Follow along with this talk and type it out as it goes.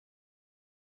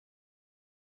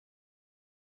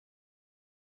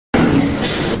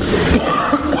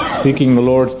Seeking the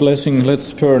Lord's blessing,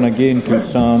 let's turn again to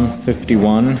Psalm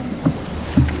 51.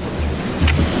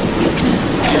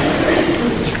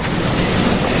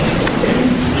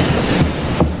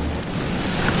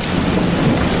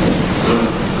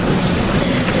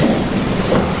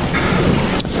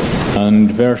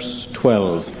 And verse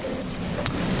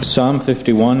 12. Psalm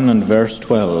 51 and verse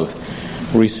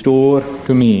 12. Restore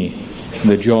to me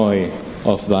the joy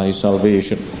of thy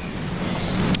salvation.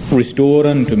 Restore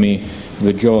unto me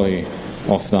the joy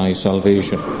of thy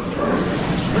salvation.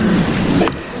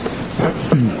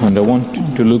 And I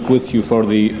want to look with you for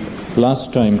the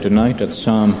last time tonight at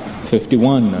Psalm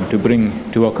 51 and to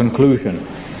bring to a conclusion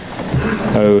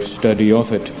our study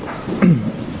of it.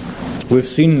 We've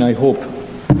seen, I hope,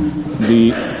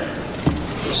 the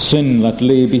sin that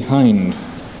lay behind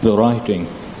the writing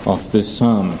of this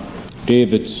psalm.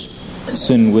 David's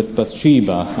sin with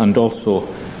Bathsheba and also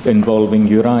involving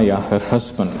Uriah, her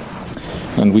husband.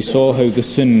 And we saw how the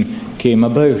sin came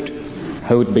about,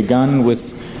 how it began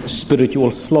with spiritual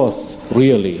sloth,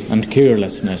 really, and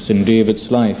carelessness in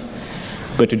David's life,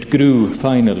 but it grew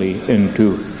finally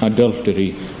into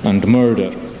adultery and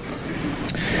murder.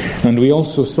 And we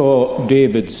also saw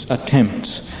David's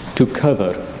attempts to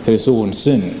cover his own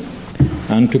sin,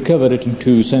 and to cover it in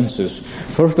two senses.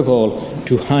 First of all,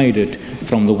 to hide it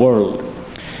from the world.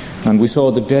 And we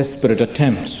saw the desperate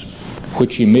attempts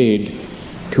which he made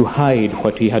to hide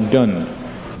what he had done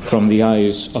from the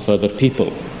eyes of other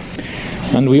people.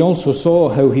 And we also saw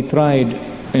how he tried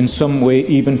in some way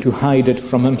even to hide it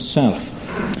from himself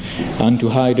and to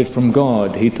hide it from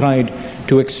God. He tried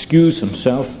to excuse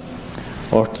himself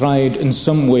or tried in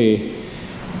some way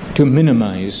to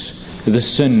minimize the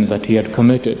sin that he had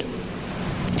committed.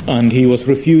 And he was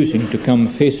refusing to come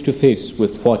face to face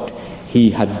with what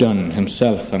he had done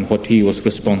himself and what he was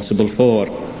responsible for.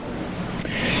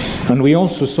 And we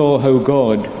also saw how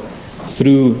God,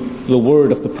 through the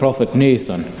word of the prophet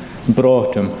Nathan,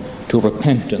 brought him to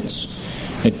repentance.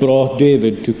 It brought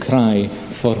David to cry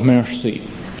for mercy.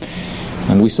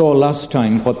 And we saw last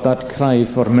time what that cry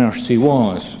for mercy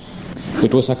was.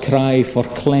 It was a cry for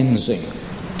cleansing.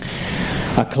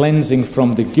 A cleansing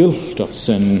from the guilt of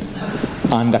sin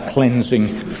and a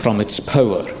cleansing from its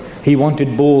power. He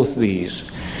wanted both these.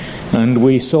 And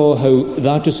we saw how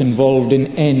that is involved in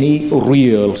any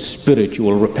real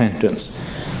spiritual repentance.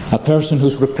 A person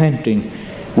who's repenting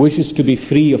wishes to be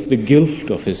free of the guilt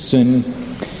of his sin,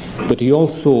 but he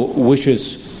also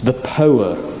wishes the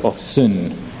power of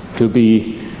sin to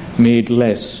be made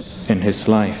less in his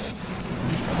life.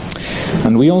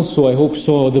 And we also, I hope,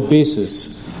 saw the basis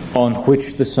on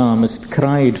which the psalmist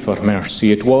cried for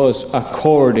mercy. It was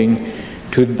according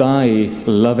to thy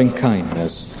loving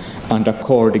kindness and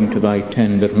according to thy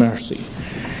tender mercy.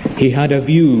 He had a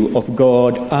view of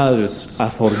God as a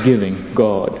forgiving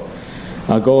God,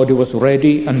 a God who was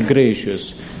ready and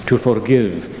gracious to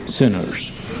forgive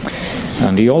sinners.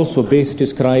 And he also based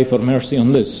his cry for mercy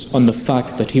on this, on the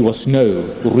fact that he was now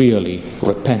really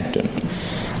repentant.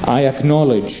 I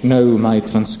acknowledge now my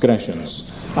transgressions,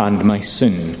 and my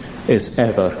sin is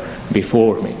ever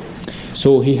before me.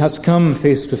 So he has come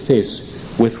face to face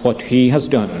with what he has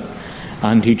done,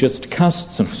 and he just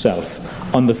casts himself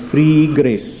on the free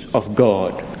grace of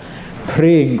God,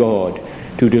 praying God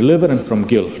to deliver him from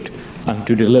guilt and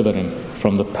to deliver him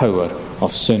from the power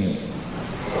of sin.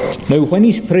 Now, when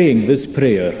he's praying this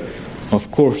prayer, of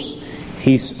course,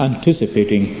 he's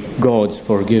anticipating God's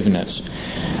forgiveness.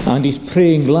 And he's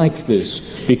praying like this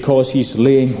because he's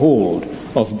laying hold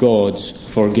of God's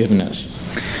forgiveness.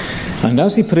 And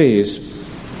as he prays,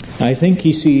 I think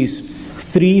he sees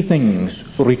three things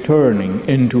returning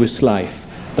into his life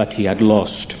that he had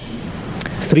lost.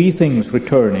 Three things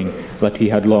returning that he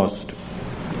had lost.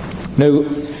 Now,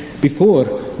 before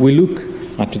we look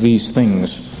at these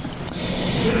things,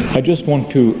 I just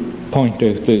want to point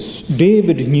out this.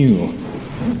 David knew,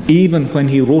 even when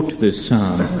he wrote this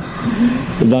psalm,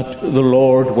 that the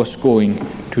Lord was going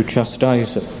to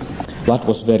chastise him. That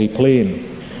was very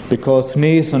plain, because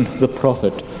Nathan the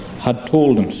prophet had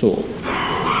told him so.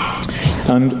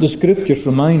 And the scriptures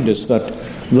remind us that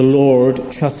the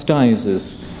Lord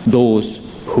chastises those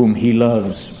whom he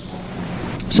loves.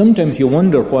 Sometimes you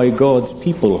wonder why God's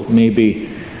people maybe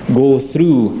go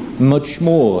through much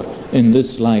more in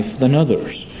this life than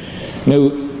others. Now,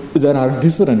 there are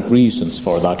different reasons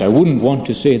for that. I wouldn't want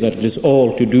to say that it is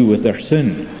all to do with their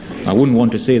sin. I wouldn't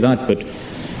want to say that, but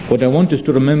what I want us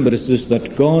to remember is this,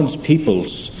 that God's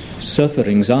people's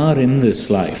sufferings are in this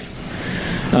life.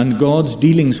 And God's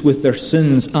dealings with their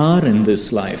sins are in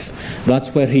this life. That's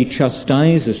where he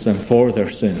chastises them for their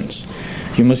sins.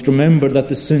 You must remember that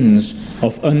the sins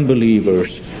of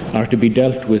unbelievers are to be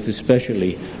dealt with,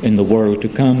 especially in the world to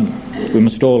come. We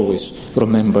must always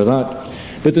remember that.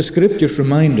 But the Scriptures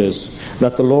remind us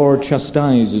that the Lord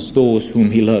chastises those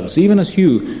whom he loves. Even as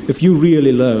if you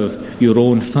really love your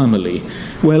own family,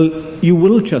 well, you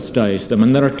will chastise them.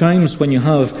 And there are times when you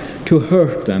have to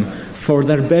hurt them for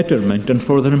their betterment and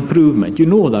for their improvement. You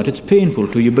know that. It's painful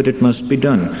to you, but it must be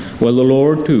done. Well, the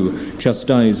Lord too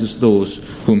chastises those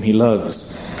whom he loves.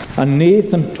 And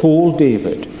Nathan told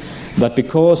David that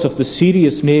because of the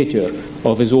serious nature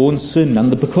of his own sin,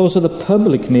 and because of the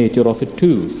public nature of it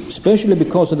too, especially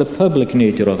because of the public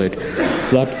nature of it,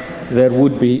 that there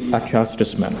would be a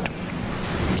chastisement.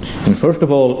 And first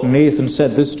of all, Nathan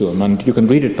said this to him, and you can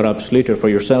read it perhaps later for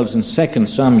yourselves in 2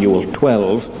 Samuel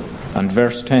 12 and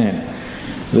verse 10.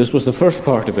 This was the first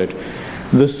part of it.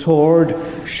 The sword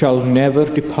shall never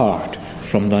depart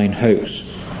from thine house.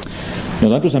 Now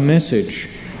that was a message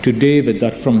to David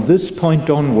that from this point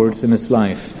onwards in his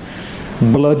life,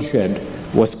 bloodshed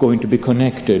was going to be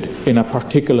connected in a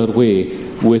particular way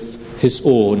with his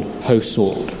own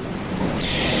household.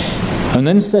 And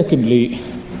then secondly,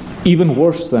 even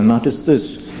worse than that is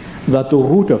this, that the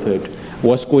root of it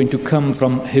was going to come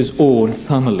from his own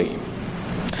family.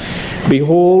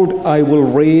 Behold, I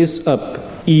will raise up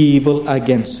evil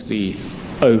against thee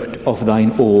out of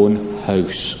thine own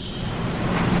house.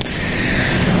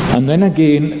 And then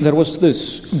again there was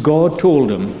this. God told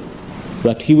him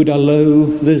that he would allow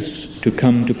this to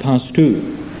come to pass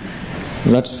too.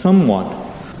 That someone,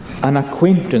 an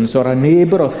acquaintance or a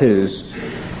neighbour of his,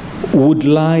 would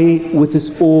lie with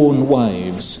his own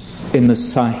wives in the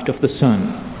sight of the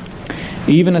sun.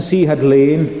 Even as he had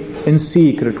lain in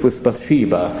secret with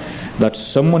Bathsheba, that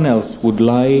someone else would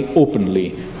lie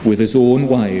openly with his own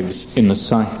wives in the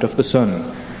sight of the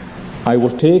sun. I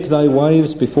will take thy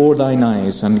wives before thine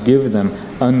eyes, and give them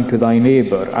unto thy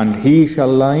neighbour, and he shall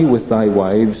lie with thy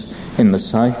wives in the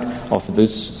sight of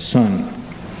this sun.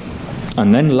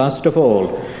 And then last of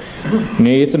all,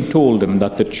 Nathan told him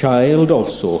that the child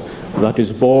also that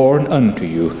is born unto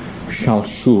you shall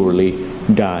surely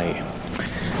die.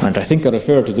 And I think I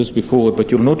referred to this before, but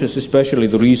you'll notice especially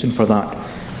the reason for that.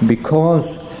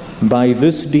 Because by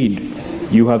this deed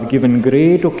you have given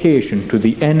great occasion to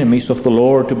the enemies of the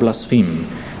Lord to blaspheme,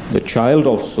 the child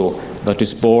also that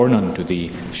is born unto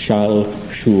thee shall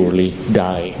surely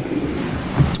die.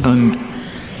 And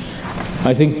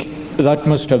I think that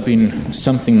must have been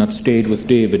something that stayed with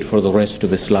David for the rest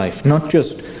of his life. Not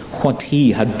just what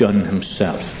he had done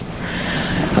himself,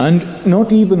 and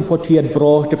not even what he had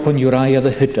brought upon Uriah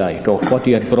the Hittite, or what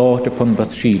he had brought upon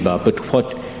Bathsheba, but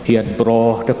what he had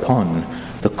brought upon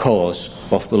the cause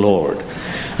of the Lord.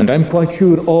 And I'm quite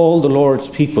sure all the Lord's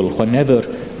people, whenever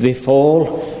they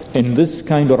fall in this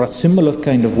kind or a similar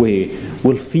kind of way,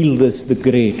 will feel this the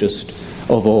greatest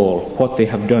of all, what they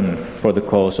have done for the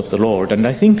cause of the Lord. And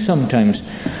I think sometimes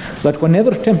that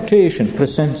whenever temptation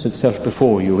presents itself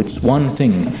before you, it's one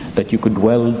thing that you could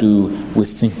well do with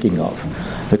thinking of: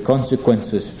 the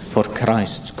consequences for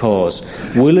Christ's cause.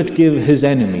 Will it give his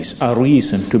enemies a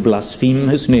reason to blaspheme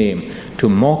his name, to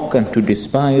mock and to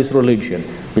despise religion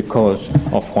because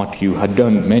of what you had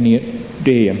done? Many a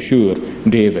day, I'm sure,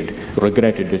 David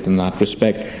regretted it in that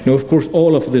respect. Now, of course,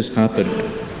 all of this happened.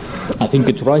 I think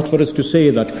it's right for us to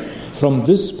say that from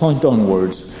this point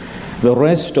onwards, the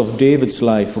rest of David's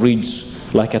life reads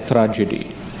like a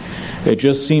tragedy. It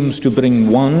just seems to bring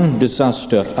one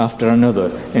disaster after another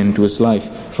into his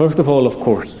life. First of all, of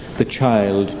course, the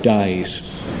child dies.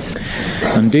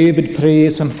 And David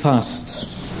prays and fasts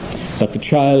that the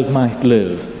child might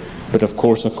live. But of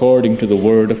course, according to the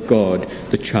word of God,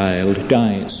 the child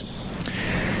dies.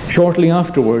 Shortly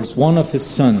afterwards, one of his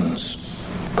sons,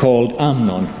 called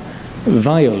Amnon,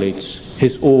 violates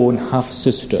his own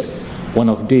half-sister, one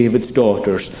of David's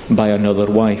daughters, by another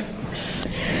wife.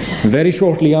 Very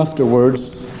shortly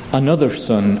afterwards, another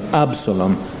son,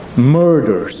 Absalom,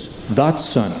 murders that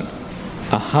son,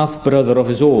 a half-brother of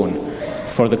his own,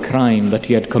 for the crime that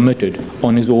he had committed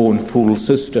on his own full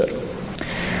sister.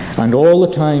 And all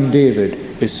the time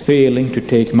David is failing to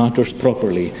take matters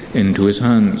properly into his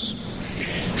hands.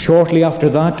 Shortly after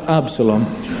that, Absalom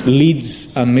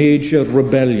leads a major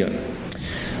rebellion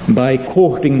by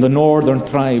courting the northern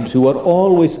tribes, who are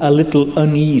always a little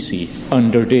uneasy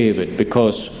under David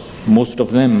because most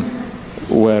of them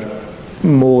were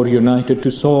more united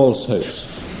to Saul's house.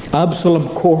 Absalom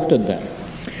courted them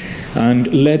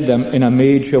and led them in a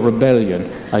major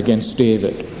rebellion against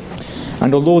David.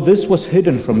 And although this was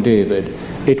hidden from David,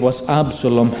 it was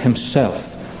Absalom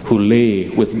himself who lay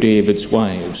with David's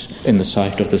wives in the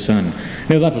sight of the sun.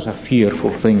 Now that was a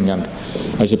fearful thing, and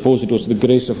I suppose it was the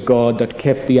grace of God that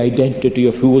kept the identity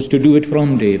of who was to do it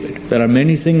from David. There are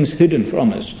many things hidden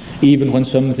from us, even when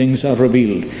some things are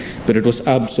revealed, but it was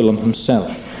Absalom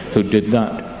himself who did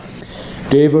that.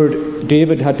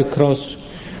 David had to cross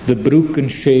the brook in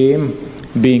shame,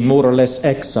 being more or less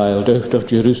exiled out of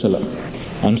Jerusalem,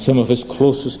 and some of his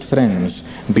closest friends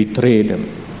betrayed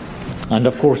him. And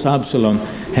of course Absalom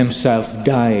himself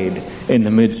died in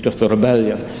the midst of the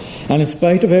rebellion. And in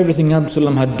spite of everything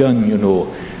Absalom had done,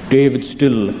 David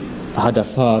still had a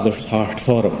father's heart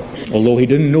for him. Although he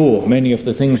didn't know many of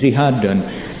the things he had done,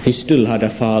 he still had a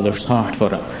father's heart for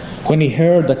him. When he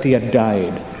heard that he had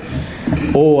died,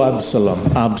 "Oh,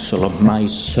 Absalom, Absalom,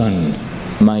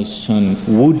 my son,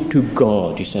 would to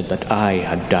God," he said, "that I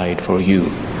had died for you."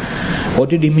 What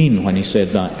did he mean when he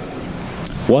said that?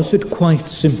 Was it quite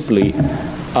simply,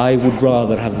 "I would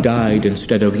rather have died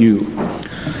instead of you"?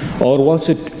 Or was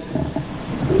it,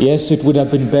 "Yes, it would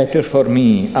have been better for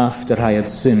me after I had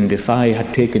sinned if I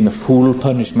had taken the full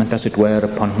punishment, as it were,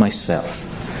 upon myself"?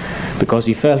 Because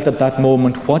he felt at that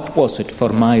moment, what was it for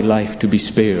my life to be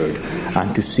spared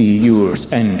and to see yours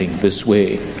ending this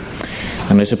way?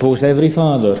 And I suppose every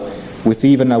father with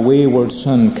even a wayward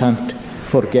son can't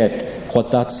forget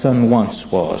what that son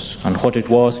once was, and what it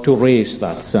was to raise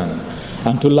that son,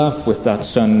 and to laugh with that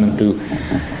son, and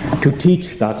to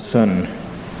teach that son.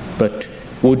 "But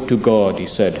would to God," he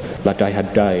said, "that I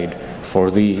had died for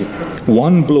thee."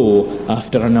 One blow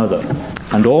after another.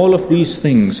 And all of these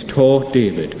things taught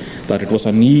David that it was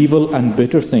an evil and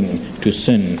bitter thing to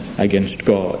sin against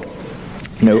God.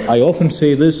 Now, I often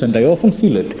say this, and I often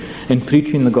feel it in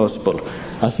preaching the gospel.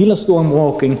 I feel as though I'm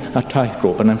walking a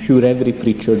tightrope, and I'm sure every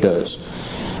preacher does.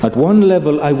 At one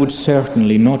level, I would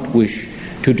certainly not wish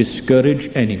to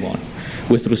discourage anyone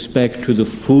with respect to the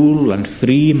full and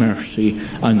free mercy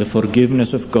and the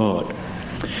forgiveness of God.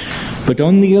 But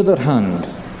on the other hand,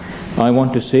 I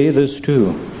want to say this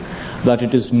too, that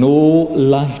it is no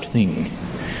light thing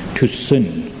to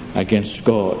sin against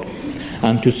God,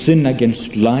 and to sin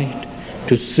against light,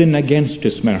 to sin against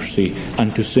his mercy,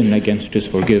 and to sin against his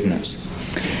forgiveness.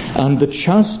 And the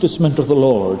chastisement of the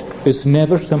Lord is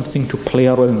never something to play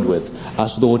around with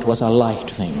as though it was a light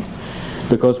thing.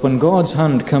 Because when God's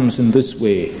hand comes in this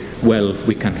way, well,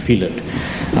 we can feel it.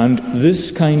 And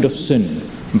this kind of sin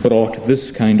brought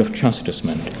this kind of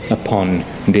chastisement upon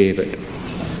David.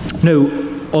 Now,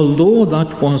 although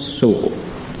that was so,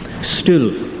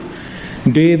 still,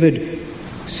 David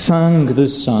sang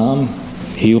this psalm,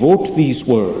 he wrote these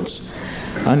words,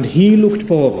 and he looked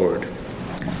forward.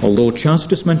 Although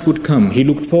chastisement would come, he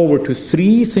looked forward to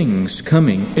three things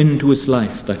coming into his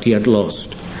life that he had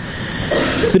lost.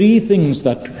 Three things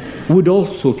that would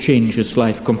also change his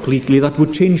life completely, that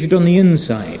would change it on the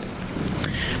inside.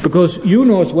 Because you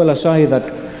know as well as I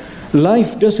that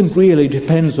life doesn't really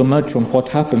depend so much on what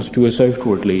happens to us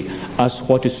outwardly as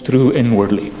what is true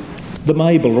inwardly. The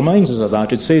Bible reminds us of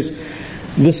that. It says,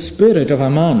 "The spirit of a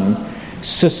man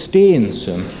sustains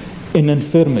him in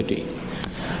infirmity,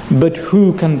 but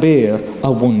who can bear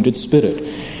a wounded spirit?"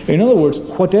 In other words,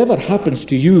 whatever happens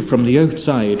to you from the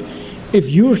outside, if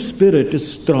your spirit is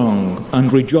strong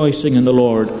and rejoicing in the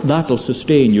Lord, that'll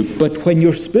sustain you. But when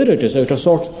your spirit is out of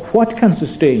sorts, what can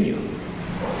sustain you?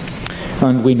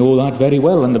 And we know that very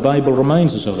well, and the Bible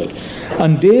reminds us of it.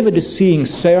 And David is seeing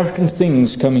certain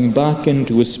things coming back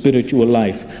into his spiritual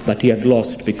life that he had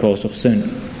lost because of sin.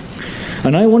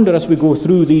 And I wonder, as we go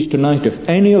through these tonight, if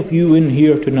any of you in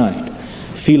here tonight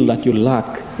feel that you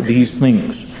lack these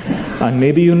things. And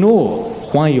maybe you know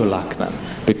why you lack them,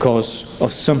 because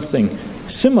of something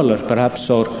similar perhaps,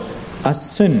 or a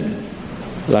sin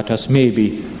that has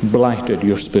maybe blighted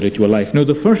your spiritual life. Now,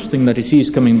 the first thing that he sees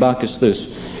coming back is this: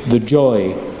 the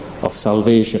joy of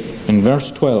salvation. In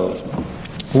verse 12,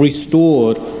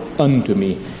 "Restore unto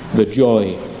me the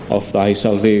joy of thy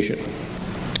salvation."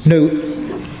 Now,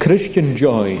 Christian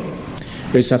joy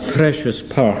is a precious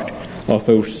part of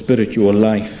our spiritual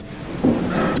life.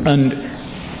 And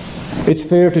it's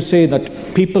fair to say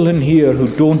that people in here who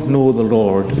don't know the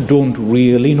Lord don't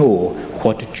really know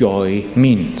what joy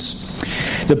means.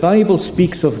 The Bible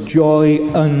speaks of joy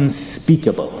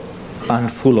unspeakable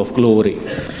and full of glory.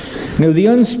 Now, the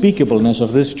unspeakableness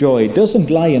of this joy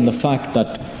doesn't lie in the fact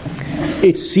that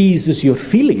it seizes your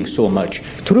feelings so much.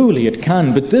 Truly it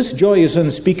can, but this joy is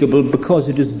unspeakable because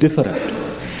it is different.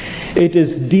 It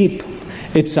is deep,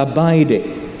 it's abiding,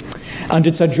 and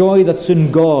it's a joy that's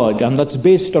in God and that's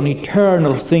based on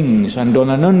eternal things and on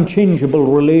an unchangeable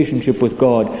relationship with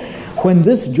God, when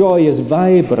this joy is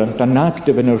vibrant and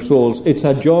active in our souls, it's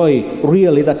a joy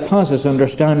really that passes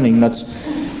understanding. That's,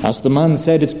 as the man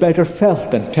said, it's better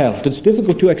felt than telt. It's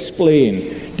difficult to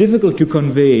explain, difficult to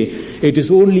convey. It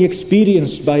is only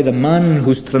experienced by the man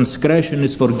whose transgression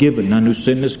is forgiven and whose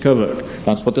sin is covered.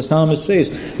 That's what the psalmist says.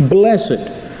 Blessed,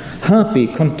 happy,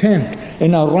 content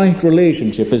in a right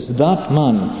relationship is that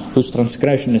man whose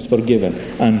transgression is forgiven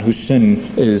and whose sin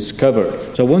is covered.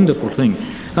 It's a wonderful thing.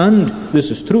 And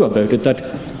this is true about it, that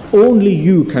only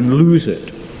you can lose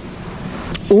it.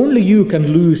 Only you can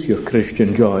lose your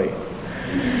Christian joy.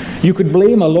 You could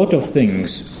blame a lot of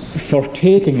things for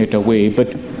taking it away,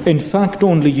 but in fact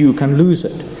only you can lose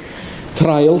it.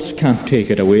 Trials can't take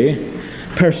it away.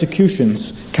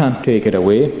 Persecutions can't take it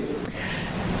away.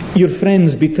 Your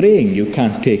friends betraying you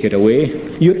can't take it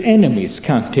away. Your enemies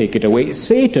can't take it away.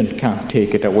 Satan can't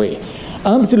take it away.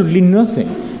 Absolutely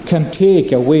nothing can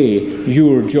take away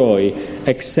your joy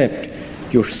except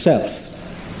yourself.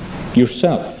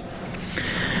 Yourself.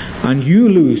 And you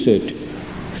lose it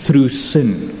through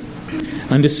sin.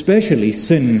 And especially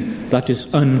sin that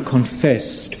is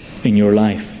unconfessed in your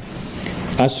life.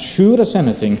 As sure as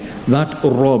anything, that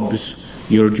robs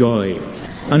your joy.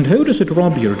 And how does it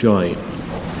rob your joy?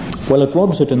 Well, it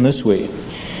robs it in this way.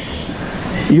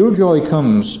 Your joy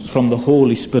comes from the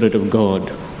Holy Spirit of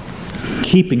God,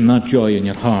 keeping that joy in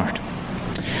your heart.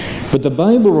 But the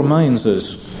Bible reminds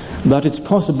us that it's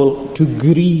possible to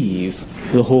grieve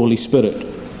the Holy Spirit.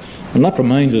 And that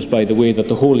reminds us, by the way, that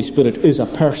the Holy Spirit is a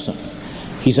person.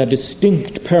 He's a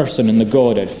distinct person in the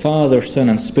Godhead, Father, Son,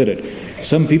 and Spirit.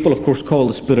 Some people, of course, call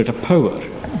the Spirit a power.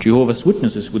 Jehovah's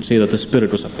Witnesses would say that the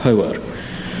Spirit was a power.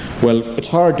 Well, it's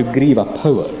hard to grieve a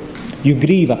power. You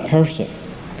grieve a person.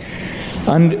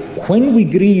 And when we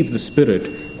grieve the Spirit,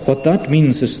 what that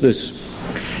means is this,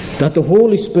 that the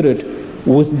Holy Spirit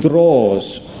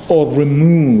withdraws or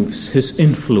removes his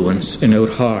influence in our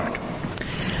heart.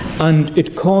 And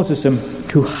it causes him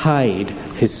to hide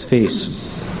his face.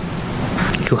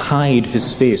 To hide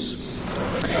his face.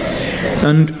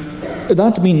 And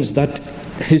that means that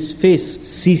his face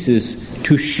ceases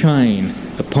to shine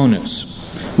upon us.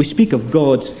 We speak of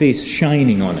God's face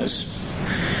shining on us.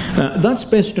 That's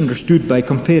best understood by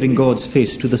comparing God's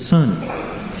face to the sun.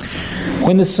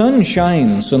 When the sun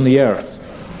shines on the earth,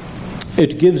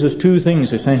 it gives us two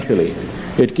things essentially.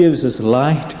 It gives us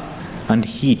light and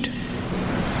heat.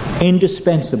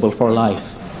 Indispensable for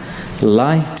life.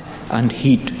 Light and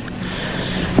heat.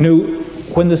 Now,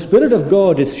 when the Spirit of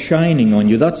God is shining on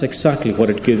you, that's exactly what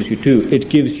it gives you too. It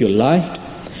gives you light.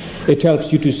 It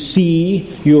helps you to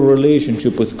see your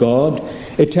relationship with God.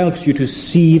 It helps you to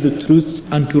see the truth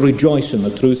and to rejoice in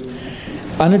the truth.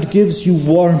 And it gives you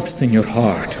warmth in your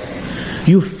heart.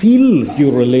 You feel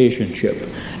your relationship.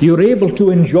 You're able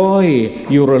to enjoy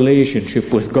your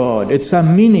relationship with God. It's a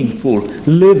meaningful,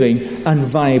 living, and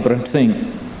vibrant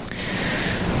thing.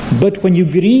 But when you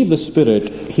grieve the Spirit,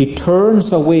 he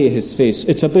turns away his face.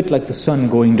 It's a bit like the sun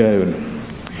going down.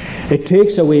 It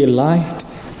takes away light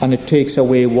and it takes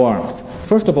away warmth.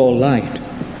 First of all, light.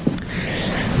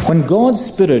 When God's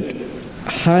Spirit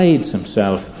hides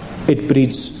himself, it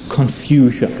breeds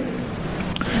confusion.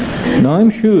 Now,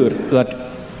 I'm sure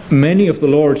that many of the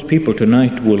Lord's people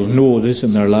tonight will know this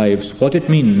in their lives, what it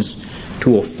means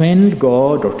to offend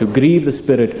God or to grieve the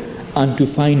Spirit and to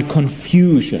find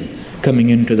confusion coming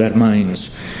into their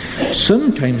minds.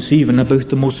 Sometimes even about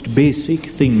the most basic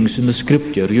things in the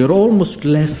Scripture, you're almost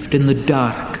left in the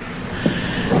dark.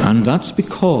 And that's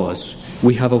because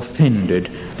we have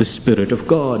offended the Spirit of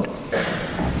God.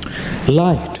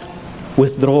 Light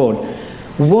withdrawn,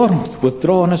 warmth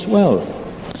withdrawn as well.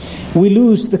 We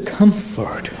lose the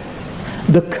comfort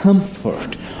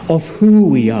of who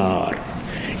we are,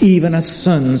 even as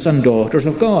sons and daughters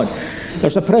of God.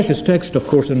 There's a precious text, of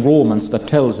course, in Romans that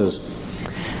tells us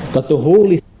that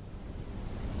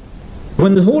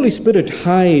when the Holy Spirit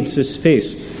hides his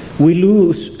face, we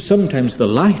lose sometimes the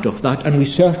light of that, and we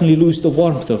certainly lose the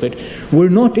warmth of it. We're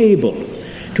not able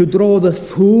to draw the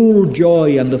full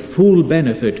joy and the full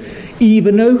benefit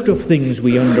even out of things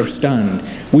we understand.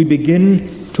 We begin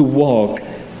to walk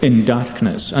in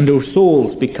darkness, and our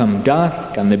souls become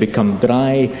dark, and they become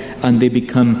dry, and they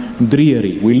become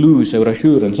dreary. We lose our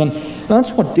assurance. And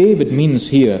that's what David means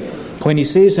here when he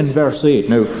says in verse 8,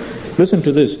 now listen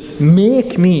to this,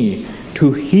 make me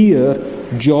to hear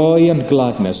joy and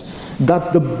gladness,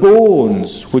 that the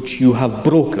bones which you have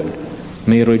broken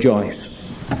may rejoice.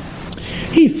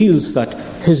 He feels that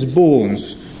his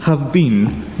bones have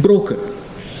been broken.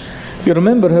 You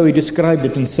remember how he described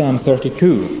it in Psalm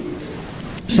 32.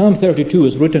 Psalm 32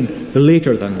 is written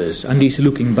later than this, and he's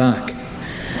looking back.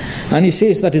 And he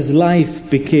says that his life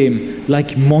became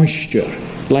like moisture,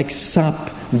 like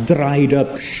sap dried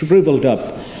up, shriveled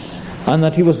up, and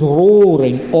that he was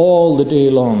roaring all the day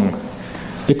long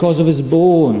because of his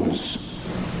bones.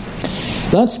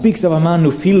 That speaks of a man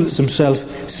who feels himself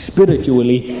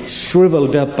spiritually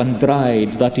shriveled up and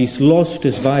dried, that he's lost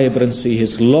his vibrancy,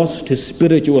 he's lost his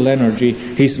spiritual energy,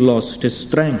 he's lost his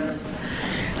strength.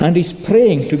 And he's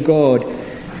praying to God,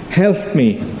 help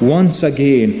me once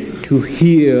again to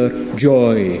hear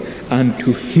joy and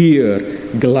to hear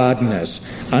gladness,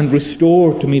 and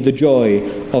restore to me the joy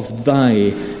of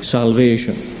thy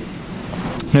salvation.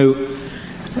 Now,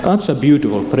 that's a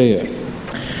beautiful prayer,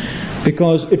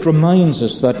 because it reminds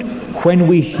us that when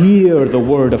we hear the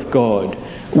word of God,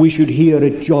 we should hear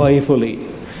it joyfully.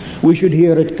 We should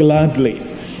hear it gladly.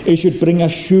 It should bring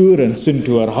assurance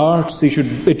into our hearts. It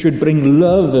should bring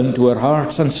love into our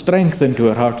hearts and strength into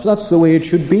our hearts. That's the way it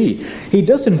should be. He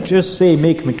doesn't just say,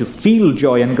 make me to feel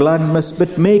joy and gladness,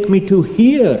 but make me to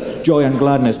hear joy and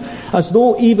gladness. As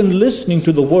though even listening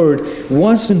to the word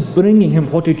wasn't bringing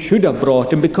him what it should have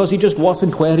brought him, because he just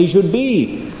wasn't where he should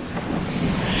be.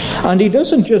 And he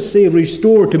doesn't just say,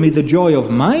 restore to me the joy of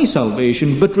my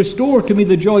salvation, but restore to me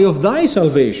the joy of thy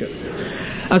salvation.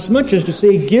 As much as to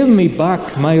say, give me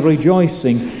back my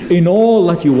rejoicing in all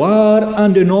that you are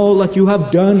and in all that you have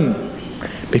done,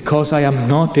 because I am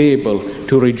not able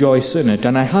to rejoice in it,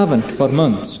 and I haven't for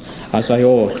months as I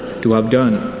ought to have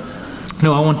done.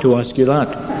 Now, I want to ask you that.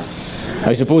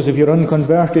 I suppose if you're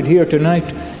unconverted here tonight,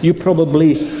 you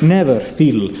probably never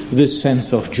feel this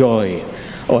sense of joy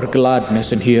or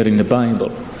gladness in hearing the Bible.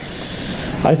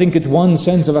 I think it's one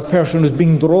sense of a person who's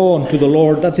being drawn to the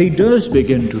Lord, that he does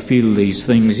begin to feel these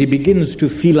things. He begins to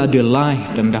feel a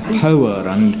delight and a power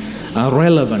and a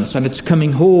relevance, and it's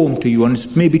coming home to you, and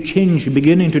it's maybe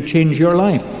beginning to change your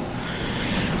life.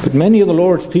 But many of the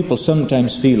Lord's people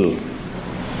sometimes feel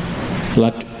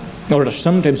that, or are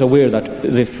sometimes aware that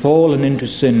they've fallen into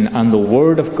sin, and the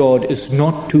Word of God is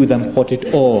not to them what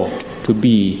it ought to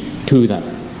be to them.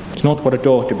 It's not what it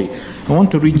ought to be. I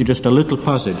want to read you just a little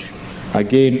passage,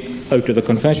 again out of the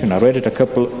confession. I read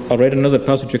another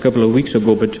passage a couple of weeks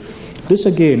ago, but this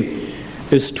again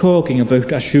is talking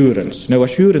about assurance. Now,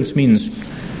 assurance means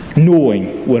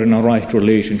knowing we're in a right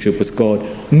relationship with God,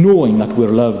 knowing that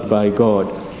we're loved by God.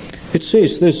 It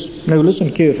says this. Now,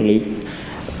 listen carefully.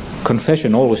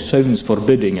 Confession always sounds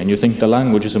forbidding, and you think the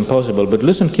language is impossible, but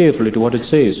listen carefully to what it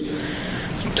says.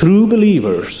 True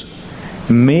believers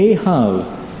may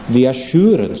have the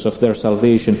assurance of their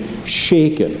salvation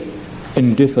shaken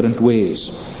in different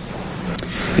ways.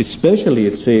 Especially,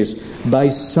 it says, by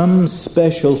some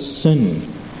special sin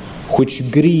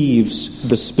which grieves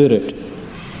the Spirit.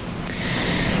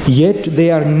 Yet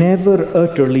they are never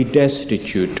utterly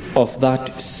destitute of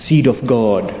that seed of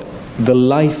God, the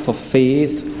life of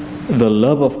faith, the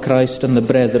love of Christ and the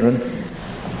brethren,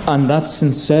 and that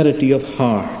sincerity of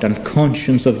heart and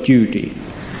conscience of duty,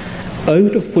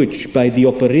 out of which, by the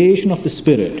operation of the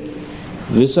Spirit,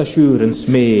 this assurance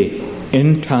may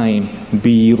in time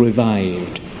be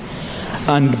revived,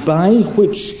 and by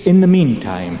which in the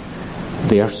meantime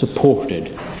they are supported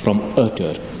from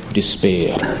utter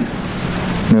despair.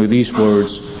 Now, these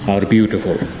words are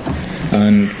beautiful,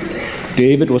 and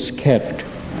David was kept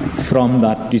from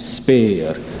that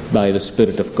despair by the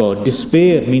Spirit of God.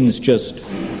 Despair means just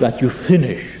that you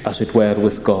finish, as it were,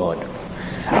 with God,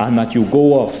 and that you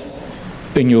go off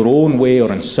in your own way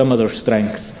or in some other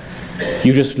strength.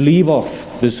 You just leave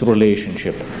off this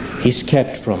relationship. He's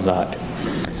kept from that,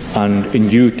 and in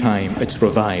due time it's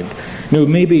revived. Now,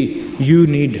 maybe you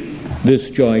need this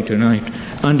joy tonight,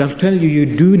 and I'll tell you,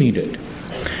 you do need it,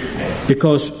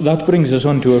 because that brings us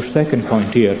on to our second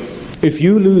point here. If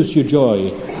you lose your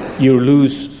joy, you're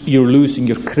losing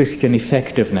your Christian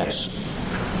effectiveness.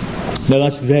 Now,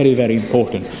 that's very, very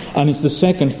important, and it's the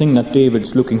second thing that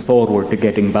David's looking forward to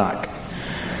getting back.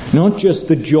 Not just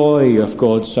the joy of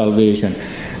God's salvation,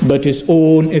 but his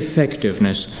own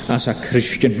effectiveness as a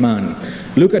Christian man.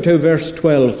 Look at how verse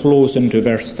 12 flows into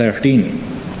verse 13.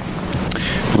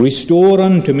 Restore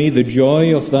unto me the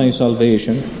joy of thy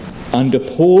salvation, and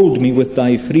uphold me with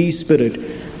thy free spirit.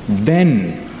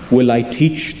 Then will I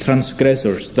teach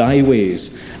transgressors thy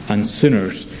ways, and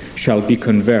sinners shall be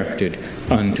converted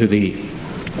unto thee.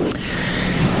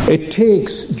 It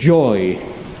takes joy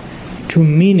to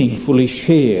meaningfully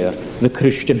share the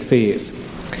Christian faith.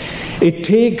 It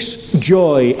takes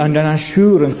joy and an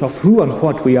assurance of who and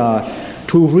what we are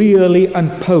to really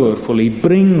and powerfully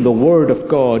bring the Word of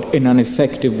God in an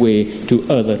effective way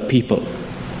to other people.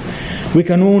 We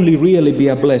can only really be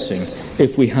a blessing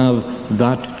if we have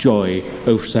that joy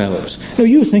ourselves. Now,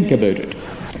 you think about it.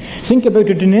 Think about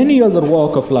it in any other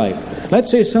walk of life.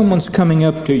 Let's say someone's coming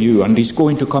up to you and he's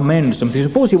going to commend something.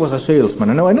 Suppose he was a salesman.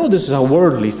 And now I know this is a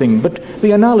worldly thing, but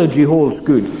the analogy holds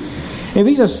good. If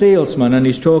he's a salesman and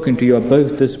he's talking to you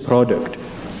about this product,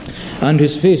 and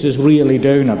his face is really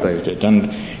down about it,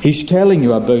 and he's telling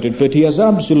you about it, but he has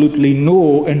absolutely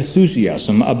no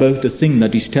enthusiasm about the thing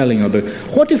that he's telling you about,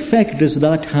 what effect does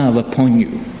that have upon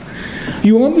you?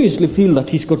 You obviously feel that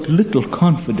he's got little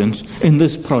confidence in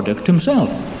this product himself.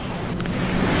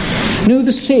 Now,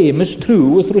 the same is true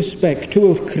with respect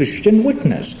to our Christian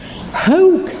witness.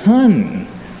 How can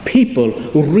people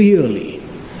really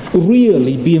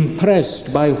be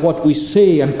impressed by what we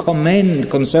say and commend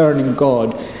concerning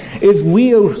God if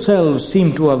we ourselves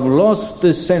seem to have lost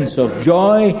this sense of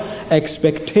joy,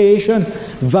 expectation,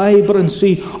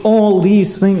 vibrancy, all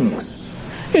these things?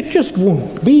 It just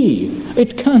won't be.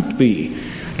 It can't be.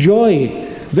 Joy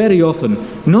very often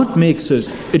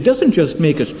it doesn't just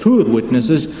make us poor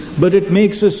witnesses, but it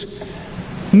makes us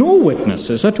no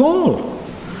witnesses at all.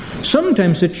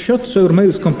 Sometimes it shuts our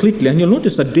mouth completely, and you'll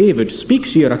notice that David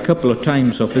speaks here a couple of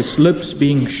times of his lips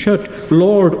being shut.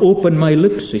 Lord, open my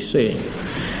lips, he's saying.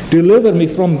 Deliver me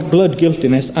from blood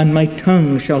guiltiness, and my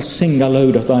tongue shall sing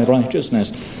aloud of thy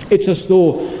righteousness. It's as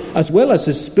though, as well as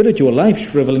his spiritual life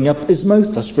shriveling up, his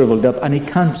mouth has shriveled up, and he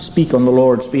can't speak on the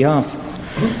Lord's behalf.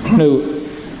 Now,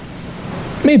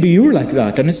 maybe you're like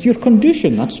that, and it's your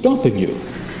condition that's stopping you.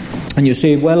 And you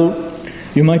say, well,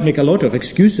 you might make a lot of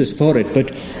excuses for it,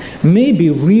 but maybe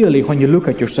really when you look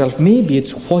at yourself, maybe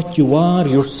it's what you are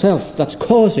yourself that's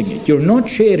causing it. You're not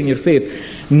sharing your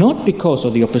faith, not because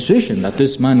of the opposition that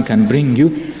this man can bring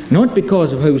you, not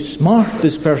because of how smart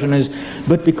this person is,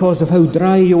 but because of how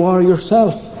dry you are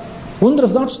yourself. Wonder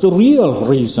if that's the real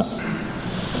reason.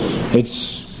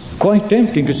 It's quite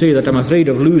tempting to say that I'm afraid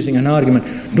of losing an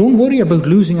argument. Don't worry about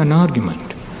losing an argument.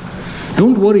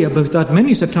 Don't worry about that.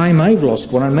 Many's a time I've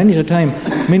lost one, and many's a time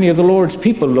many of the Lord's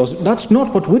people lost. That's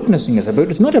not what witnessing is about.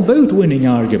 It's not about winning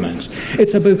arguments.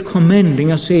 It's about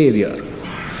commending a Saviour.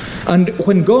 And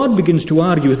when God begins to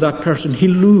argue with that person,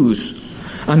 he'll lose,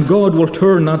 and God will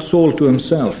turn that soul to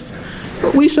himself.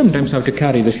 We sometimes have to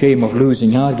carry the shame of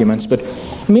losing arguments, but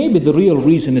maybe the real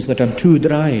reason is that I'm too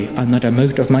dry and that I'm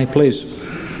out of my place.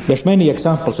 There's many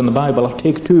examples in the Bible. I'll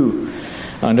take two,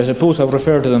 and I suppose I've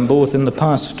referred to them both in the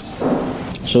past,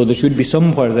 so they should be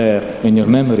somewhere there in your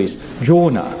memories.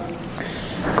 Jonah.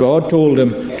 God told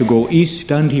him to go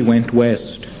east, and he went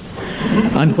west.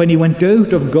 And when he went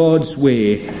out of God's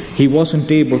way, he wasn't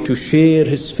able to share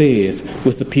his faith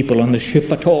with the people on the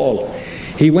ship at all.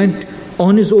 He went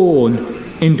on his own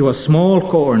into a small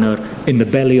corner in the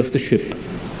belly of the ship.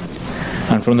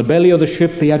 And from the belly of the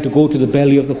ship, he had to go to the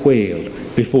belly of the whale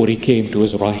before he came to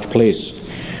his right place.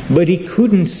 But he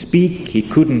couldn't speak, he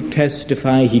couldn't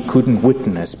testify, he couldn't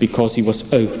witness because he was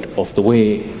out of the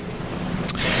way.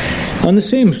 And the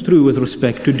same is true with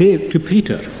respect to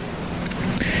Peter.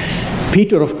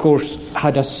 Peter, of course,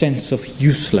 had a sense of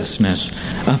uselessness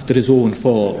after his own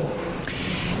fall.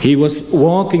 He was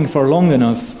walking for long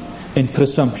enough in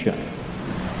presumption.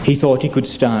 He thought he could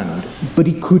stand, but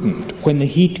he couldn't. When the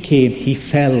heat came, he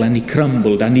fell and he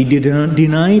crumbled and he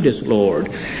denied his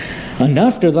Lord. And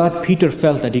after that, Peter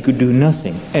felt that he could do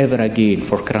nothing ever again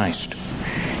for Christ.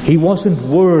 He wasn't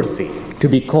worthy to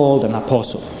be called an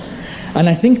apostle. And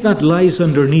I think that lies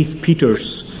underneath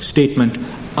Peter's statement,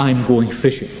 I'm going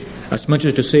fishing. As much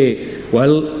as to say,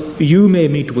 well, you may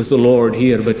meet with the Lord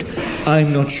here, but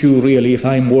I'm not sure really if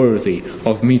I'm worthy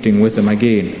of meeting with him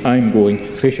again. I'm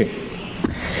going fishing.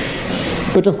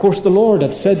 But of course the Lord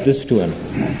had said this to him.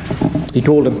 He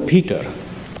told him, Peter,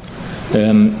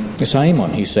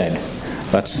 Simon, he said,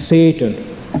 that Satan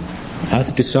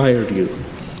hath desired you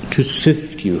to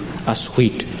sift you as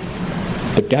wheat.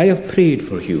 But I have prayed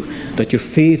for you that your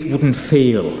faith wouldn't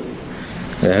fail.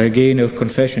 There again our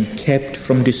confession, kept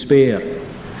from despair.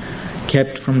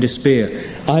 Kept from despair.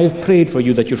 I have prayed for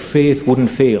you that your faith wouldn't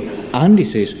fail. And he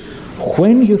says,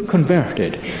 when you're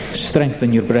converted,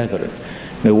 strengthen your brethren.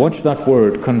 Now watch that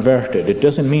word, converted. It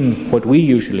doesn't mean what we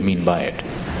usually mean by it.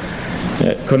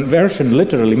 Conversion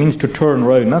literally means to turn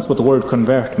round. That's what the word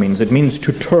convert means. It means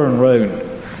to turn round.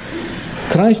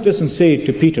 Christ doesn't say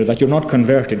to Peter that you're not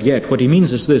converted yet. What he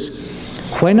means is this: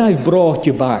 when I've brought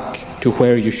you back to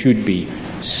where you should be,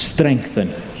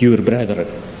 strengthen your brethren.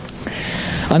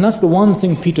 And that's the one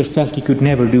thing Peter felt he could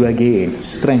never do again,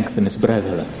 strengthen his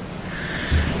brethren.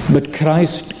 But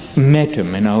Christ met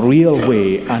him in a real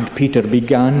way, and Peter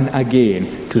began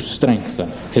again to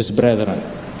strengthen his brethren.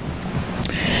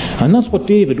 And that's what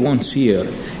David wants here.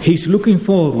 He's looking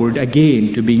forward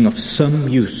again to being of some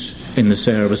use in the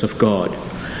service of God.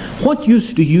 What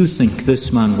use do you think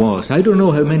this man was? I don't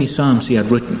know how many psalms he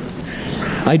had written.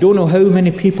 I don't know how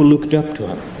many people looked up to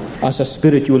him as a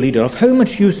spiritual leader. Of how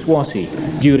much use was he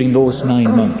during those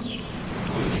 9 months?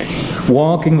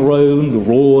 Walking round,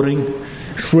 roaring,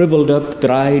 shriveled up,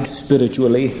 dried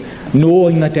spiritually,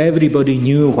 knowing that everybody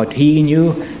knew what he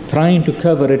knew, trying to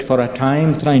cover it for a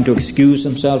time, trying to excuse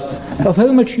himself. Of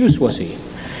how much use was he?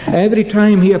 Every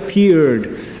time he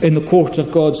appeared in the courts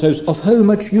of God's house, of how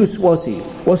much use was he?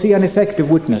 Was he an effective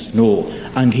witness? No,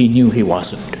 and he knew he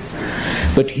wasn't.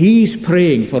 But he's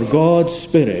praying for God's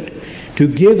Spirit to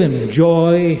give him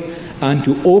joy and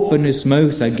to open his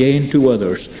mouth again to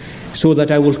others, so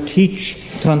that I will teach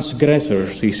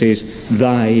transgressors, he says,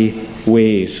 thy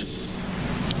ways.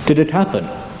 Did it happen?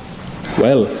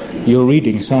 Well, you're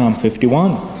reading Psalm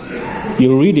 51.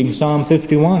 You're reading Psalm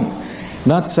 51.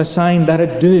 That's a sign that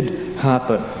it did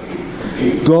happen.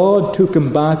 God took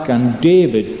him back, and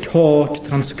David taught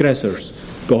transgressors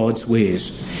God's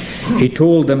ways. He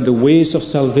told them the ways of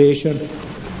salvation,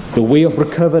 the way of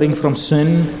recovering from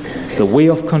sin, the way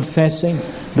of confessing,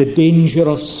 the danger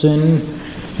of sin,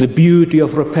 the beauty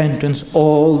of repentance.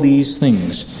 All these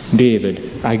things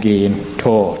David again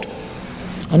taught.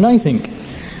 And I think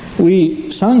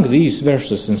we sang these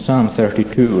verses in Psalm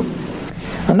 32,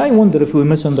 and I wonder if we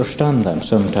misunderstand them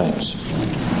sometimes,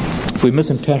 if we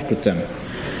misinterpret them.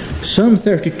 Psalm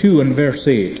 32 and verse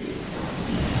 8.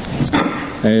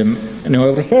 Now,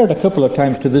 I've referred a couple of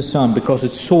times to this psalm because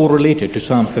it's so related to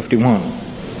Psalm 51.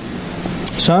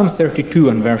 Psalm 32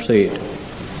 and verse 8.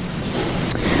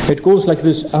 It goes like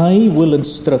this: I will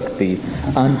instruct thee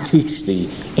and teach thee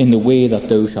in the way that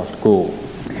thou shalt go.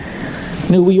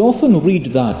 Now, we often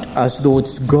read that as though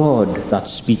it's God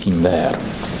that's speaking there.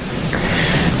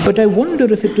 But I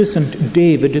wonder if it isn't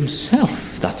David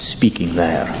himself that's speaking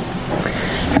there.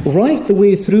 Right the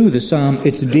way through the psalm,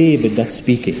 it's David that's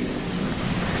speaking.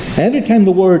 Every time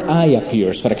the word I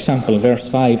appears, for example, verse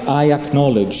 5, I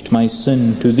acknowledged my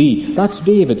sin to thee, that's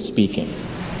David speaking.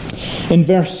 In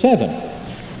verse 7,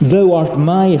 thou art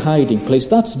my hiding place,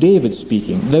 that's David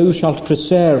speaking. Thou shalt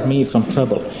preserve me from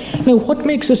trouble. Now, what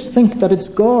makes us think that it's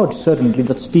God suddenly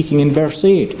that's speaking in verse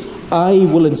 8? I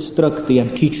will instruct thee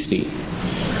and teach thee.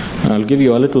 I'll give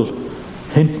you a little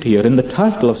hint here. In the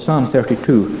title of Psalm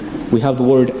 32, we have the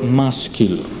word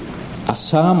maskil, a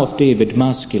psalm of David,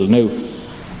 maskil. Now,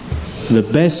 the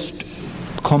best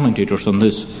commentators on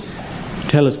this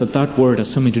tell us that that word has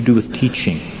something to do with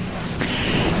teaching.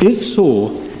 If so,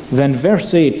 then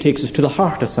verse 8 takes us to the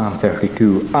heart of Psalm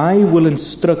 32. I will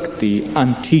instruct thee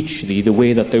and teach thee the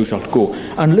way that thou shalt go.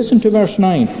 And listen to verse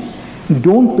 9.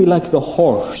 Don't be like the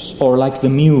horse or like the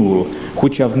mule,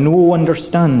 which have no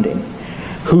understanding,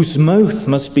 whose mouth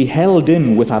must be held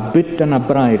in with a bit and a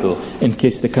bridle in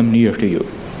case they come near to you.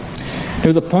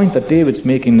 Now, the point that David's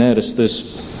making there is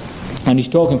this, and he's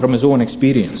talking from his own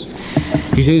experience.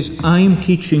 He says, I'm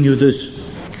teaching you this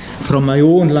from my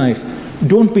own life.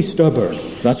 Don't be stubborn.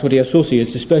 That's what he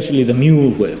associates especially the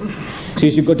mule with. He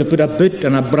says you've got to put a bit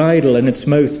and a bridle in its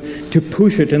mouth to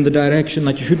push it in the direction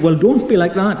that you should. Well, don't be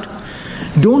like that.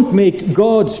 Don't make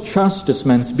God's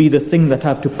chastisements be the thing that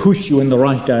have to push you in the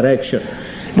right direction.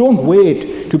 Don't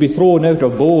wait to be thrown out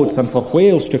of boats and for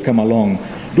whales to come along.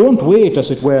 Don't wait,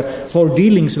 as it were, for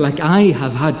dealings like I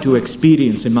have had to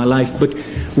experience in my life, but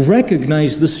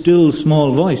recognize the still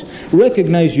small voice.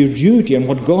 Recognize your duty and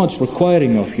what God's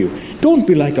requiring of you. Don't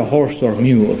be like a horse or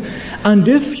mule. And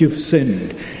if you've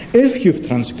sinned, if you've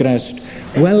transgressed,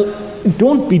 well,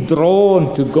 don't be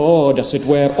drawn to God, as it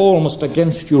were, almost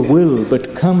against your will,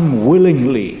 but come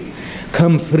willingly,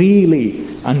 come freely,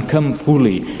 and come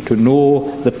fully to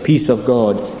know the peace of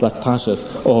God that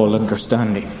passeth all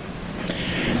understanding.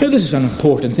 Now, this is an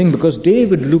important thing because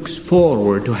David looks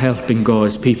forward to helping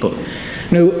God's people.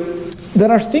 Now,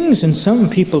 there are things in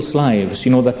some people's lives,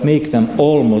 that make them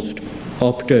almost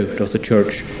opt out of the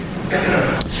church.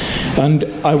 And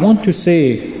I want to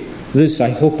say this, I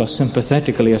hope, as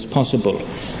sympathetically as possible.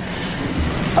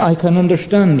 I can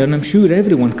understand, and I'm sure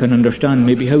everyone can understand,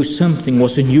 maybe how something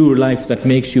was in your life that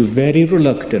makes you very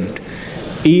reluctant,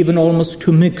 even almost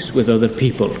to mix with other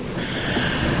people.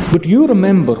 But you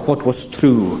remember what was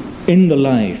true in the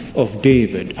life of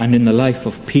David and in the life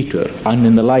of Peter and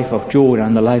in the life of Jonah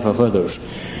and the life of others.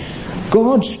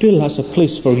 God still has a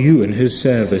place for you in his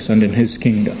service and in his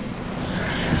kingdom.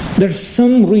 There's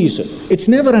some reason. It's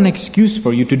never an excuse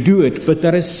for you to do it, but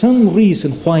there is some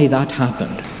reason why that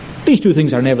happened. These two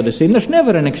things are never the same. There's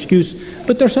never an excuse,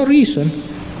 but there's a reason.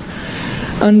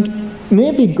 And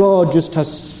maybe God just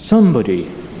has somebody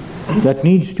that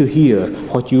needs to hear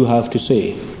what you have to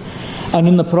say. And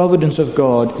in the providence of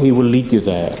God, he will lead you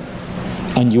there.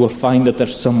 and you will find that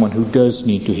there's someone who does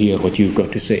need to hear what you've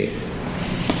got to say.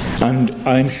 And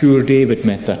I'm sure David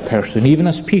met that person, even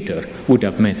as Peter would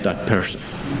have met that person.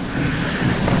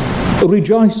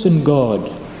 Rejoice in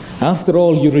God. After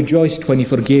all, you rejoiced when he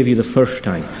forgave you the first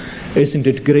time. Isn't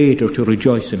it greater to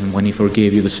rejoice in him when he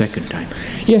forgave you the second time?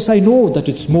 Yes, I know that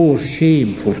it's more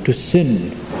shameful to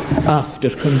sin after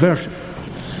conversion,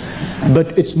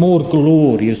 but it's more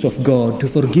glorious of God to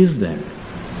forgive them.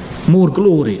 More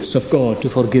glorious of God to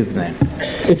forgive them.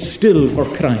 It's still for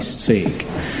Christ's sake.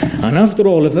 And after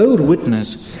all, if our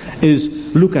witness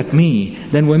is, look at me,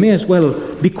 then we may as well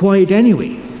be quiet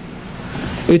anyway.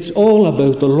 It's all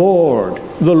about the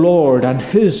Lord and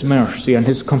his mercy and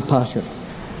his compassion.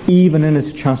 Even in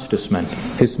his chastisement,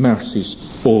 his mercies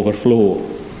overflow.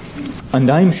 And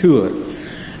I'm sure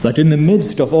that in the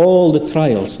midst of all the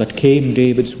trials that came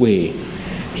David's way,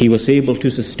 he was able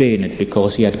to sustain it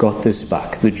because he had got this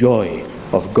back, the joy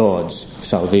of God's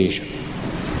salvation.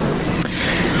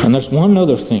 And there's one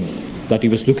other thing that he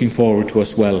was looking forward to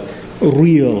as well: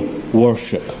 real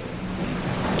worship.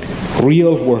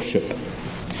 Real worship.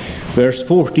 Verse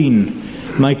 14,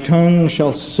 my tongue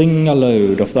shall sing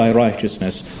aloud of thy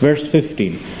righteousness. Verse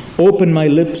 15, open my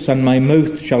lips and my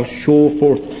mouth shall show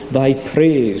forth thy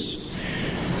praise.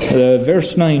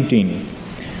 Verse 19,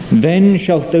 then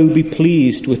shalt thou be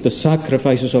pleased with the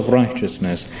sacrifices of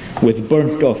righteousness, with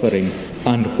burnt offering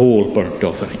and whole burnt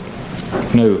offering.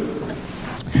 Now,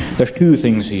 there's two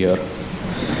things here.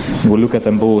 We'll look at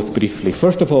them both briefly.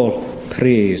 First of all,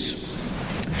 praise.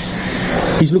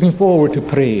 He's looking forward to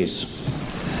praise.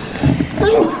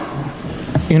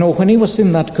 You know, when he was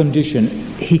in that condition,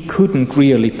 he couldn't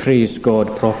really praise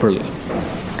God properly.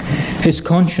 His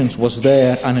conscience was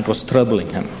there and it was troubling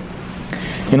him.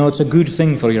 You know, it's a good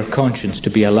thing for your conscience to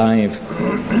be alive.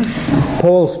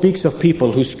 Paul speaks of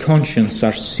people whose conscience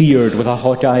are seared with a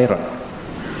hot iron.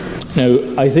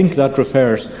 Now, I think that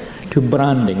refers to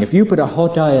branding. If you put a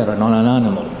hot iron on an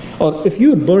animal, or if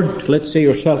you burnt, let's say,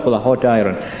 yourself with a hot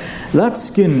iron, that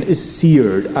skin is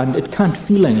seared and it can't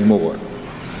feel anymore.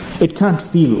 It can't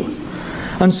feel.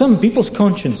 And some people's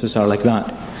consciences are like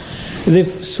that. They've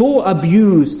so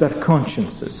abused their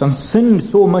consciences and sinned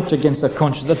so much against their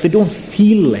conscience that they don't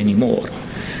feel anymore.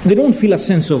 They don't feel a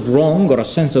sense of wrong or a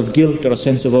sense of guilt or a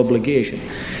sense of obligation.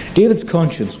 David's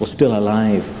conscience was still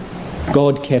alive.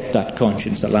 God kept that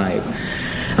conscience alive.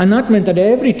 And that meant that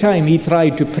every time he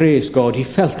tried to praise God, he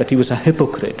felt that he was a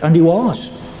hypocrite. And he was.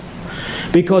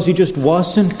 Because he just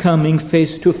wasn't coming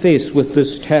face to face with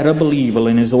this terrible evil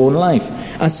in his own life.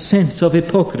 A sense of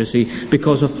hypocrisy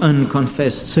because of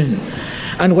unconfessed sin.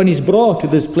 And when he's brought to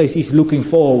this place, he's looking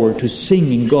forward to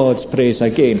singing God's praise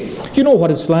again. You know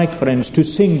what it's like, friends, to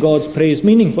sing God's praise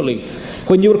meaningfully.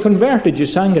 When you were converted, you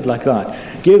sang it like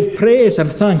that. Give praise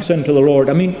and thanks unto the Lord.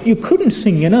 I mean, you couldn't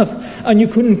sing enough, and you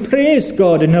couldn't praise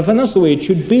God enough, and that's the way it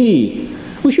should be.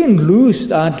 We shouldn't lose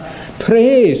that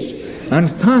praise and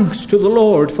thanks to the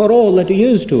Lord for all that he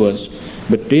is to us.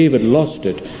 But David lost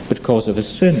it because of his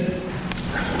sin.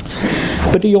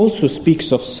 But he also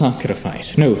speaks of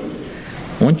sacrifice. Now,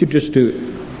 I want you just to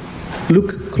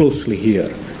look closely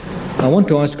here. I want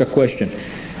to ask a question.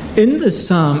 In this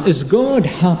psalm, is God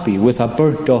happy with a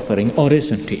burnt offering, or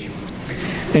isn't he?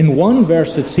 In one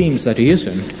verse it seems that he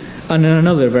isn't, and in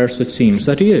another verse it seems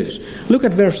that he is. Look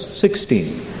at verse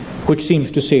 16, which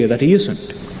seems to say that he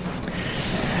isn't.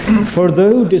 For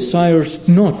thou desirest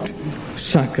not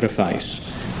sacrifice,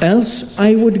 else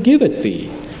I would give it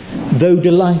thee. Thou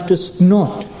delightest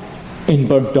not in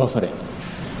burnt offering.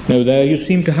 Now there you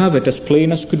seem to have it as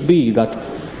plain as could be, that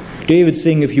David's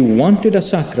saying, if you wanted a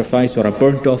sacrifice or a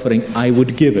burnt offering, I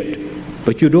would give it.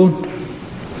 But you don't.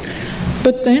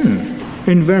 But then,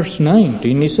 in verse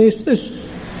 19, he says this,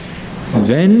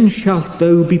 then shalt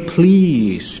thou be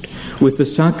pleased with the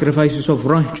sacrifices of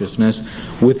righteousness,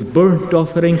 with burnt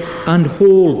offering and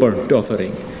whole burnt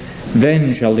offering.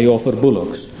 Then shall they offer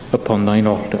bullocks upon thine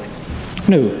altar.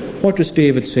 Now, what is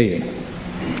David saying?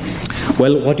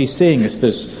 Well, what he's saying is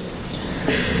this.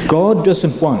 God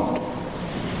doesn't want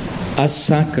a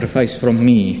sacrifice from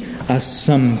me as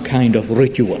some kind of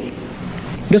ritual.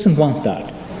 He doesn't want that.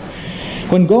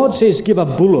 When God says give a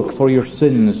bullock for your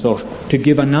sins, or to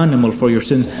give an animal for your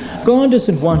sins, God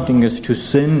isn't wanting us to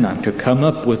sin and to come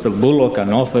up with a bullock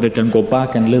and offer it and go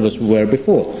back and live as we were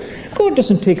before. God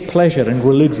doesn't take pleasure in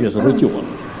religious ritual.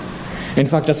 In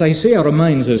fact, as Isaiah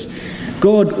reminds us,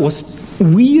 God was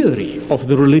weary of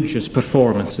the religious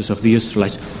performances of the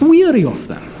Israelites, weary of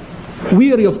them,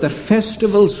 weary of their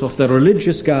festivals, of their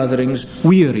religious gatherings,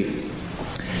 weary.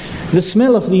 The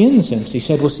smell of the incense, he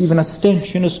said, was even a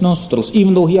stench in his nostrils,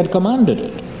 even though he had commanded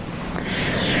it.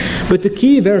 But the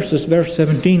key verse is verse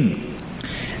 17.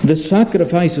 The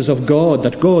sacrifices of God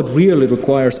that God really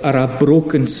requires are a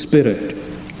broken spirit,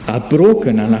 a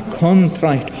broken and a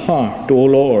contrite heart, O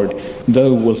Lord,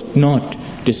 thou wilt not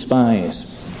despise.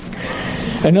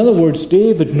 In other words,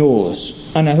 David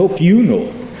knows, and I hope you know,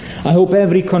 I hope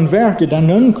every converted and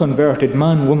unconverted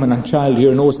man, woman and child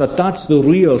here knows that that's the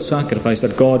real sacrifice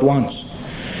that God wants.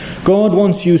 God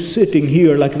wants you sitting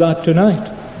here like that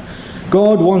tonight.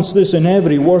 God wants this in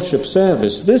every worship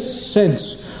service, this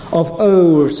sense of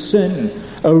our sin,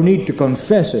 our need to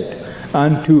confess it,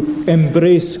 and to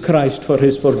embrace Christ for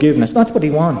his forgiveness. That's what he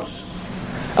wants.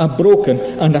 A broken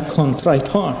and a contrite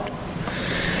heart.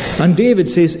 And David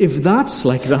says, if that's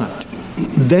like that,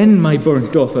 then my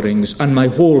burnt offerings and my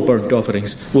whole burnt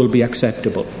offerings will be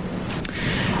acceptable.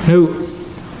 Now,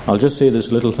 I'll just say this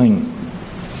little thing.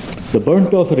 The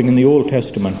burnt offering in the Old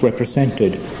Testament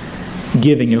represented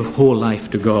giving your whole life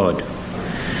to God.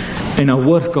 In a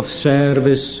work of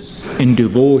service, in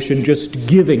devotion, just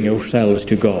giving yourselves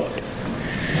to God.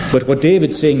 But what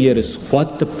David's saying here is,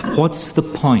 what's the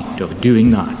point of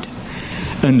doing that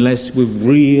unless we've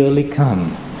really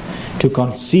come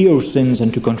to see our sins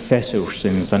and to confess our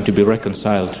sins and to be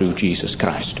reconciled through Jesus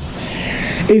Christ?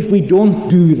 If we don't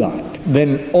do that,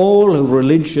 then all our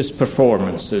religious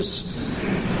performances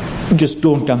just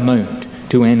don't amount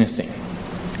to anything.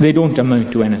 They don't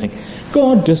amount to anything.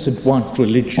 God doesn't want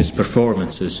religious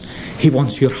performances. He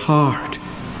wants your heart.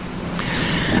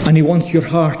 And he wants your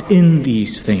heart in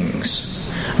these things.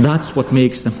 That's what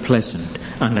makes them pleasant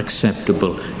and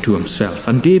acceptable to himself.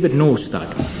 And David knows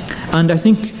that. And I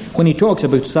think when he talks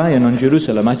about Zion and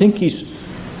Jerusalem, I think he's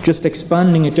just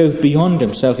expanding it out beyond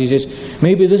himself. He says,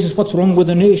 maybe this is what's wrong with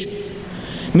the nation.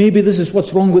 Maybe this is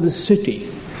what's wrong with the city.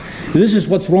 This is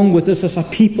what's wrong with us as a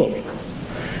people.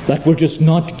 That we're just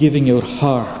not giving our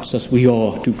hearts as we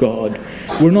ought to God.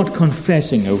 We're not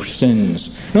confessing our sins,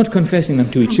 not confessing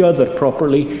them to each other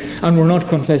properly, and we're not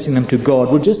confessing them to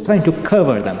God. We're just trying to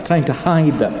cover them, trying to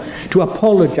hide them, to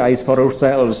apologize for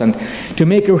ourselves and to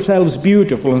make ourselves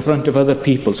beautiful in front of other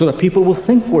people so that people will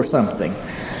think we're something.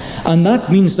 And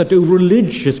that means that our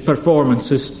religious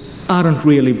performances aren't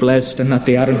really blessed and that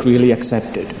they aren't really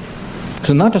accepted.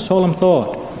 Isn't that a solemn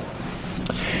thought?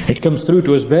 It comes through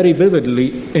to us very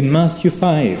vividly in Matthew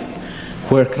 5,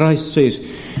 where Christ says,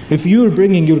 if you're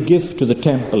bringing your gift to the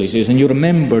temple, he says, and you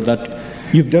remember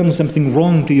that you've done something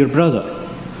wrong to your brother,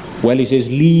 well, he says,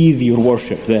 leave your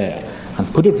worship there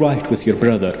and put it right with your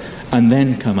brother and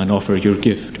then come and offer your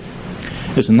gift.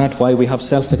 Isn't that why we have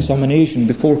self-examination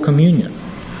before communion?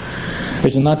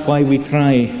 Isn't that why we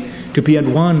try to be at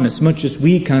one as much as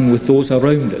we can with those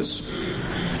around us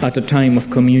at the time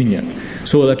of communion,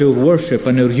 so that our worship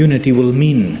and our unity will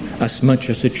mean as much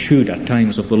as it should at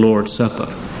times of the Lord's Supper?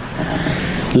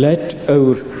 Let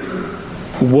our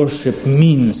worship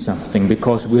mean something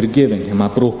because we're giving him a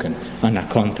broken and a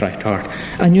contrite heart.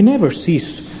 And you never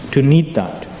cease to need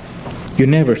that. You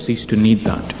never cease to need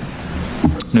that.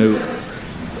 Now,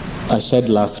 I said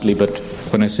lastly, but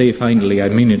when I say finally, I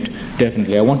mean it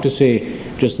definitely. I want to say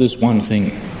just this one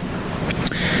thing.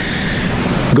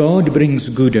 God brings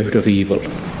good out of evil.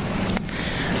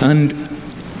 And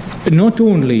not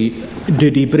only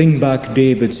did he bring back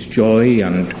David's joy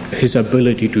and his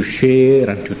ability to share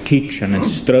and to teach and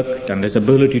instruct and his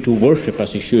ability to worship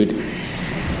as he should,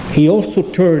 he also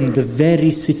turned the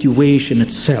very situation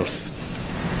itself.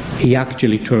 He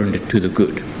actually turned it to the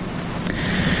good.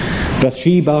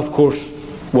 Bathsheba, of course,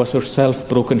 was herself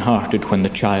broken-hearted when the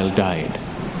child died.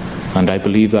 And I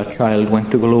believe that child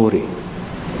went to glory.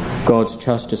 God's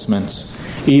chastisements,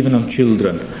 even on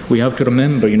children. We have to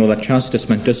remember, that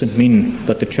chastisement doesn't mean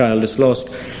that the child is lost.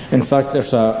 In fact,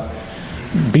 there's a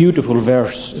beautiful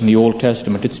verse in the Old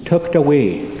Testament. It's tucked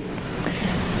away.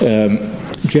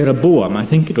 Jeroboam, I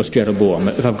think it was Jeroboam.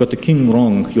 If I've got the king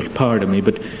wrong, you'll pardon me,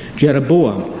 but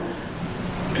Jeroboam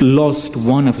lost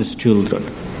one of his children.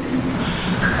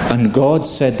 And God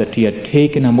said that he had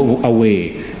taken him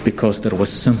away because there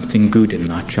was something good in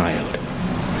that child.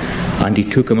 And he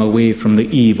took him away from the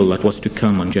evil that was to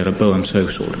come on Jeroboam's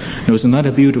household. Now, isn't that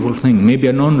a beautiful thing? Maybe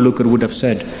an onlooker would have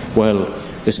said, well,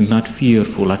 isn't that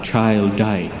fearful, a child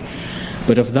died?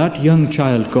 But of that young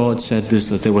child, God said this,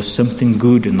 that there was something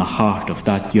good in the heart of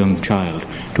that young child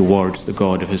towards the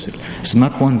God of Israel. Isn't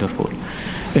that wonderful?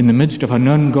 In the midst of an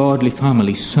ungodly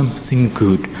family, something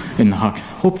good in the heart.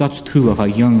 Hope that's true of a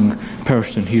young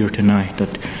person here tonight,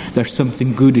 that there's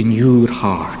something good in your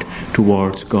heart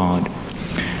towards God.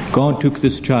 God took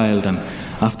this child, and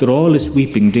after all his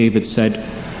weeping, David said,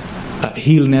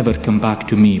 he'll never come back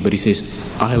to me, but he says,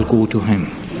 I'll go to him.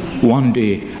 One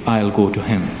day I'll go to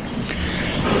him.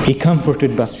 He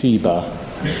comforted Bathsheba,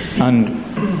 and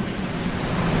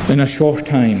in a short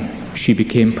time she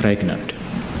became pregnant.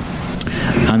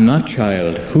 And that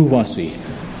child, who was he?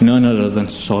 None other than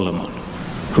Solomon,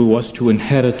 who was to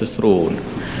inherit the throne.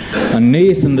 And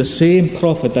Nathan, the same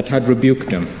prophet that had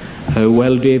rebuked him, how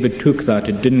well David took that.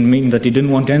 It didn't mean that he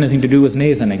didn't want anything to do with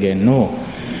Nathan again. No.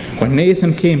 When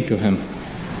Nathan came to him,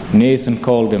 Nathan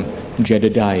called him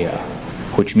Jedediah,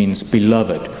 which means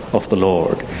beloved of the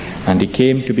Lord. And he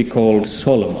came to be called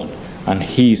Solomon, and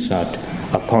he sat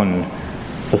upon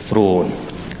the throne.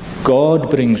 God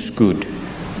brings good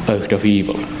out of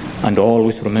evil. And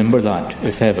always remember that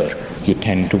if ever you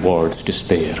tend towards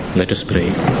despair. Let us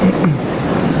pray.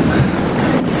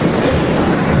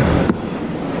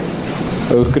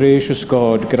 Our gracious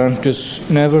God, grant us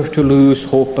never to lose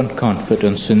hope and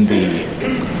confidence in Thee,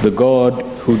 the God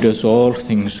who does all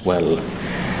things well,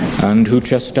 and who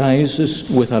chastises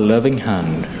with a loving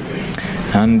hand,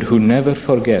 and who never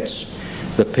forgets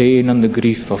the pain and the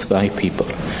grief of Thy people.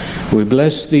 We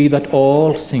bless Thee that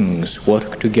all things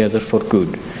work together for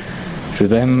good, to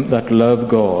them that love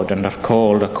God and are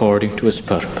called according to His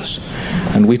purpose.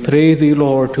 And we pray Thee,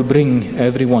 Lord, to bring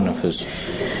every one of us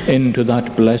into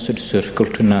that blessed circle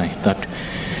tonight, that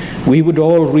we would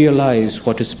all realize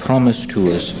what is promised to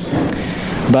us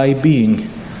by being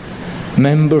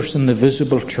members in the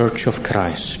visible church of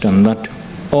Christ, and that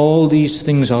all these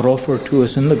things are offered to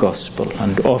us in the gospel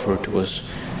and offered to us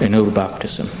in our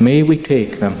baptism. May we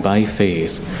take them by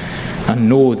faith and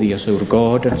know Thee as our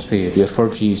God and Saviour for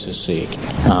Jesus' sake.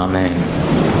 Amen.